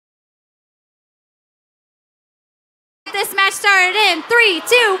This match started in 3,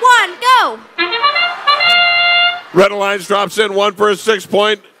 2, 1, go! Red Alliance drops in one for a 6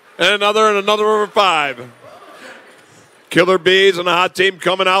 point, and another for 5. Killer Bees and the hot team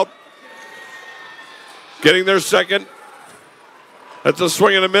coming out, getting their second. That's a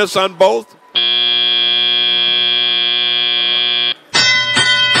swing and a miss on both.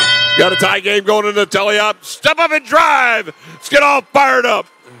 Got a tie game going into the telly-op. Step up and drive. Let's get all fired up.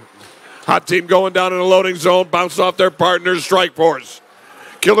 Hot team going down in the loading zone, bounced off their partners, Strike Force.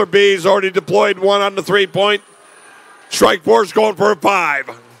 Killer Bees already deployed one on the 3-point. Strike Force going for a 5.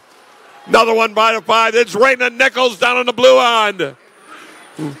 Another one by the 5. It's raining nickels down on the blue end.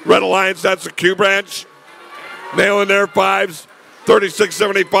 Red Alliance, that's the Q branch. Nailing their 5s.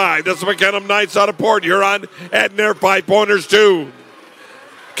 36-75. That's the McKenna Knights out of Port Huron. Adding their 5-pointers too.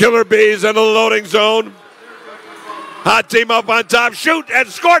 Killer Bees in the loading zone. Hot team up on top. Shoot and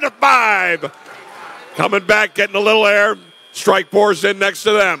score to 5. Coming back, getting a little air. Strike Force in next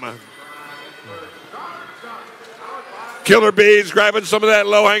to them. Killer Bees grabbing some of that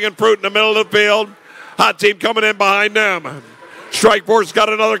low-hanging fruit in the middle of the field. Hot team coming in behind them. Strike Force got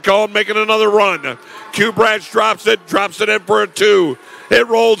another cone, making another run. Q Branch drops it in for a 2. It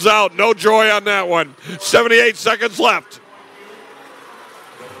rolls out. No joy on that one. 78 seconds left.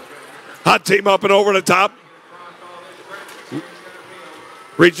 Hot team up and over the top.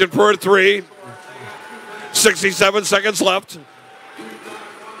 Reaching for a 3. 67 seconds left.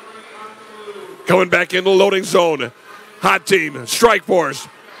 Coming back in the loading zone. Hot team, Strike Force.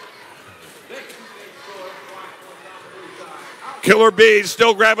 Killer Bees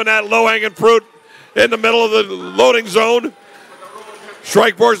still grabbing that low-hanging fruit in the middle of the loading zone.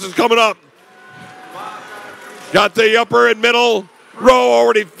 Strike Force is coming up. Got the upper and middle row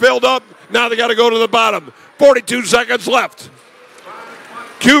already filled up. Now they got to go to the bottom. 42 seconds left.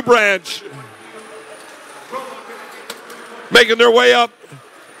 Q Branch making their way up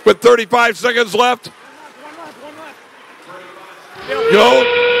with 35 seconds left. Go.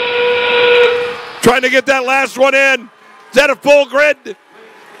 Trying to get that last one in. Is that a full grid?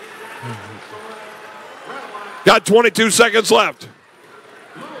 Got 22 seconds left.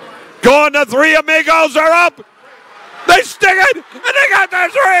 Going to 3. Amigos are up. They stick it, and they got the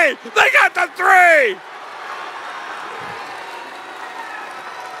 3. They got the 3.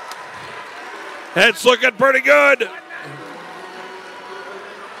 It's looking pretty good.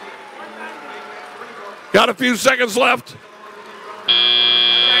 Got a few seconds left.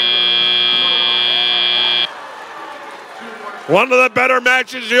 One of the better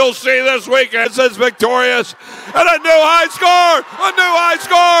matches you'll see this weekend is victorious. And a new high score,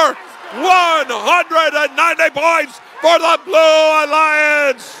 190 points for the Blue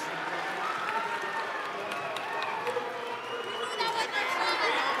Alliance.